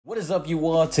is up, you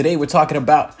all? Today we're talking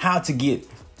about how to get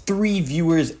 3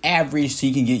 viewers average so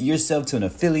you can get yourself to an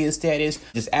affiliate status,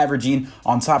 just averaging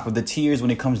on top of the tiers when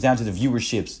it comes down to the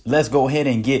viewerships. Let's go ahead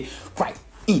and get right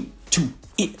into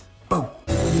it. Boom.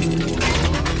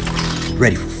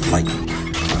 Ready for flight.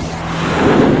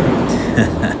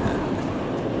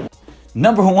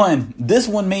 Number 1, this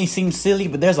one may seem silly,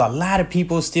 but there's a lot of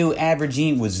people still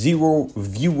averaging with 0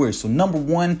 viewers. So number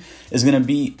 1 is going to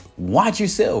be watch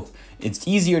yourself. It's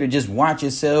easier to just watch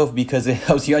yourself because it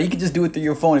helps you out. You can just do it through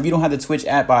your phone. If you don't have the Twitch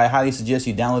app, I highly suggest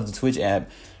you download the Twitch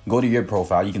app. Go to your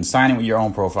profile. You can sign in with your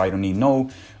own profile. You don't need no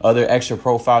other extra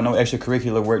profile, no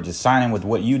extracurricular work. Just sign in with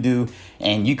what you do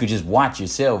and you could just watch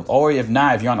yourself. Or if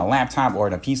not, if you're on a laptop or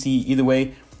on a PC, either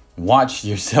way, watch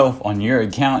yourself on your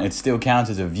account. It still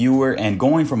counts as a viewer, and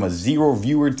going from a 0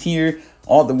 viewer tier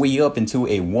all the way up into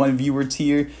a 1 viewer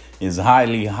tier is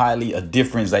highly a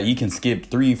difference that you can skip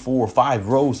 3, 4, 5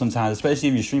 rows sometimes, especially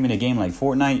if you're streaming a game like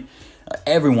Fortnite.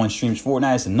 Everyone streams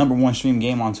Fortnite. It's the #1 stream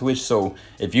game on Twitch. So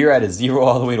if you're at a 0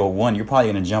 all the way to a 1, you're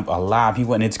probably going to jump a lot of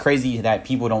people. And it's crazy that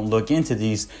people don't look into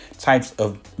these types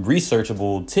of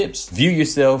researchable tips. View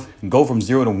yourself, go from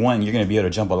 0 to 1. You're going to be able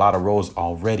to jump a lot of rows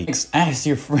already. Ask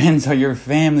your friends or your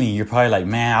family. You're probably like,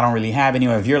 man, I don't really have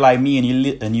anyone. If you're like me and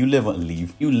you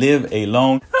live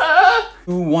alone,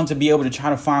 you want to be able to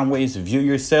try to find ways to view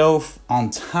yourself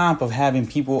on top of having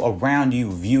people around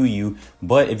you view you.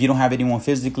 But if you don't have anyone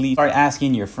physically, start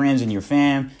asking your friends and your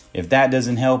fam. If that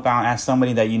doesn't help out, ask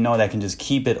somebody that you know that can just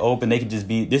keep it open. They can just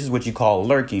be, this is what you call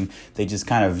lurking. They just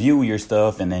kind of view your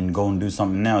stuff and then go and do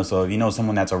something else. So if you know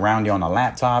someone that's around you on a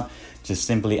laptop, just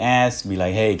simply ask, be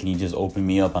like, hey, can you just open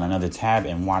me up on another tab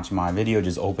and watch my video?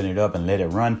 Just open it up and let it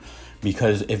run.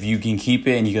 Because if you can keep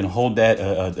it and you can hold that,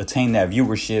 attain that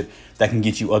viewership, that can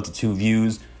get you up to 2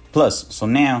 views plus. So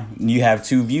now you have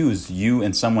 2 views, you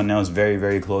and someone else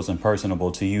very close and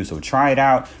personable to you. So try it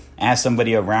out. Ask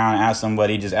somebody around, ask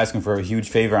somebody, just asking for a huge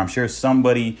favor. I'm sure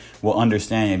somebody will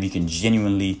understand if you can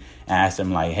genuinely ask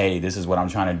them like, hey, this is what I'm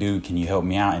trying to do. Can you help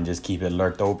me out? And just keep it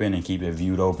lurked open and keep it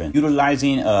viewed open.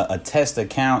 Utilizing a test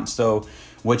account. So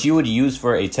what you would use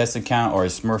for a test account or a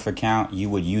Smurf account, you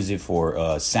would use it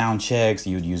for sound checks.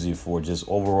 You would use it for just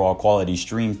overall quality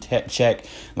stream check.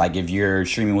 Like if you're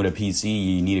streaming with a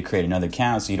PC, you need to create another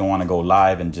account. So you don't want to go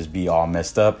live and just be all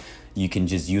messed up. You can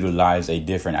just utilize a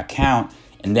different account,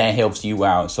 and that helps you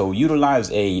out. So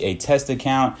utilize a test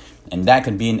account, and that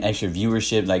could be an extra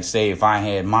viewership. Like say if I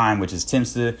had mine, which is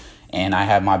Timster, and I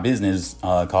have my business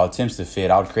called Timster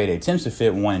Fit, I would create a Timster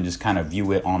Fit one and just kind of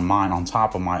view it on mine on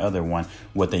top of my other one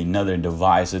with another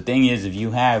device. The thing is, if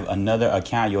you have another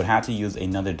account, you'll have to use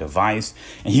another device,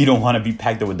 and you don't want to be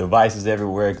packed up with devices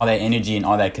everywhere, all that energy and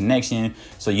all that connection.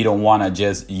 So you don't want to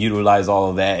just utilize all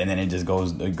of that and then it just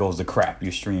goes to crap,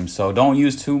 your stream. So don't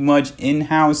use too much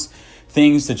in-house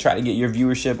things to try to get your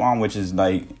viewership on, which is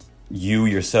like you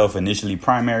yourself initially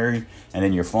primary, and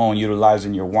then your phone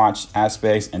utilizing your watch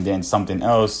aspects, and then something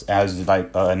else as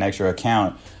like an extra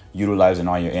account utilizing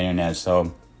all your internet.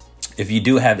 So if you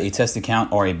do have a test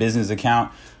account or a business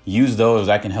account, use those.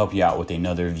 That can help you out with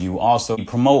another view. Also,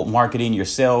 promote marketing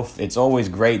yourself. It's always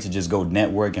great to just go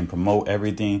network and promote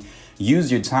everything.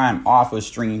 Use your time off of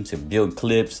stream to build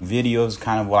clips, videos,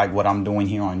 kind of like what I'm doing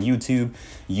here on YouTube.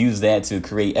 Use that to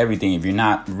create everything. If you're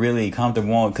not really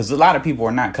comfortable, because a lot of people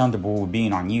are not comfortable with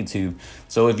being on YouTube.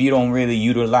 So if you don't really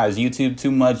utilize YouTube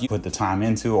too much, you put the time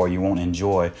into, or you won't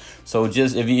enjoy. So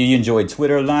just if you enjoy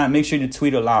Twitter a lot, make sure to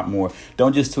tweet a lot more.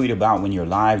 Don't just tweet about when you're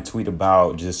live, tweet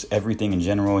about just everything in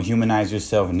general. Humanize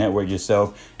yourself, network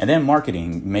yourself, and then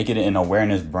marketing. Make it an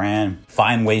awareness brand.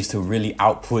 Find ways to really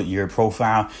output your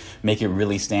profile. Make it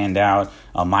really stand out.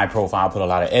 My profile, put a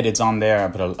lot of edits on there. I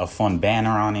put a fun banner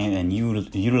on it, and you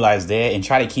utilize that and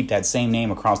try to keep that same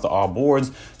name across all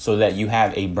boards so that you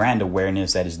have a brand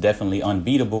awareness that is definitely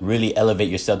unbeatable. Really elevate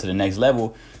yourself to the next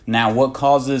level. Now, what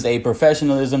causes a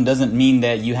professionalism doesn't mean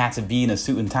that you have to be in a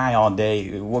suit and tie all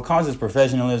day. What causes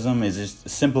professionalism is just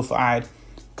simplified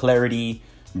clarity,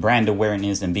 brand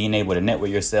awareness, and being able to network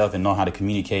yourself and know how to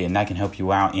communicate. And that can help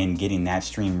you out in getting that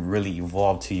stream really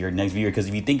evolved to your next viewer. Because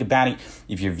if you think about it,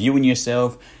 if you're viewing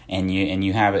yourself and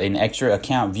you have an extra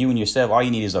account viewing yourself, all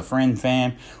you need is a friend,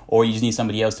 fam, or you just need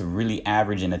somebody else to really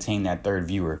average and attain that 3rd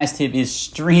viewer. Last tip is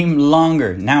stream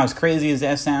longer. Now, as crazy as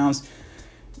that sounds,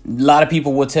 a lot of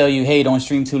people will tell you, hey, don't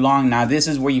stream too long. Now, this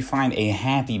is where you find a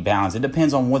happy balance. It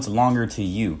depends on what's longer to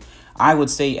you. I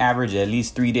would say average at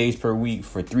least 3 days per week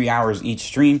for 3 hours each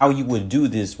stream. How you would do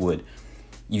this would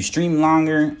you stream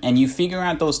longer and you figure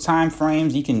out those time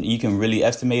frames. You can really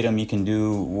estimate them. You can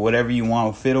do whatever you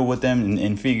want, fiddle with them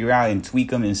and figure out and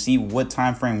tweak them and see what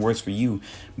time frame works for you.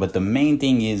 But the main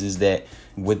thing is that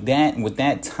with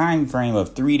that time frame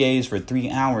of 3 days for 3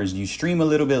 hours, you stream a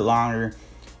little bit longer.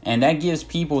 And that gives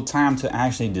people time to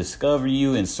actually discover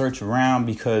you and search around,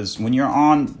 because when you're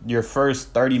on your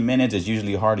first 30 minutes, it's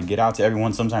usually hard to get out to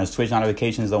everyone. Sometimes Twitch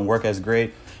notifications don't work as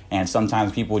great, and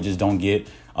sometimes people just don't get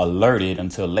alerted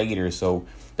until later. So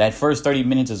that first 30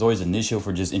 minutes is always initial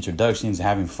for just introductions,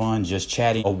 having fun, just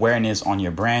chatting, awareness on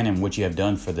your brand and what you have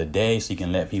done for the day, so you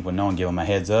can let people know and give them a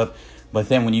heads up. But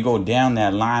then when you go down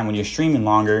that line, when you're streaming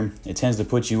longer, it tends to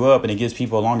put you up and it gives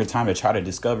people a longer time to try to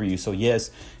discover you. So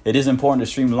yes, it is important to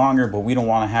stream longer, but we don't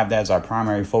want to have that as our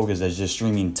primary focus, as just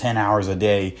streaming 10 hours a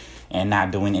day and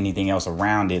not doing anything else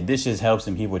around it. This just helps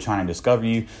in people trying to discover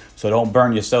you. So don't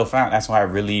burn yourself out. That's why I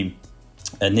really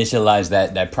initialized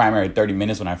that primary 30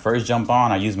 minutes when I first jump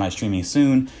on. I use my streaming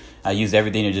soon. I use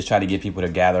everything to just try to get people to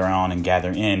gather on and gather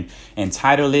in, and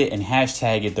title it and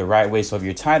hashtag it the right way. So if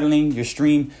you're titling your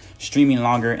streaming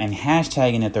longer and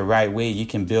hashtagging it the right way, you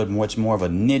can build much more of a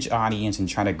niche audience and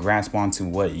try to grasp onto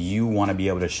what you want to be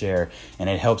able to share. And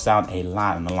it helps out a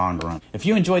lot in the long run. If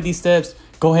you enjoyed these steps,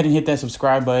 go ahead and hit that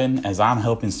subscribe button, as I'm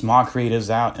helping small creatives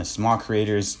out and small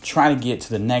creators try to get to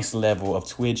the next level of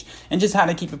Twitch and just how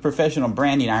to keep a professional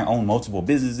branding. I own multiple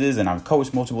businesses and I've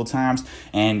coached multiple times.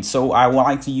 And so I would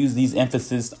like to use these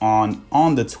emphasis on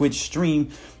the Twitch stream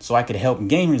so I could help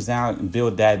gamers out and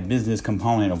build that business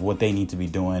component of what they need to be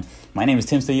doing. My name is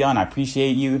Tim Sayon. I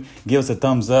appreciate you. Give us a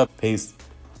thumbs up. Peace.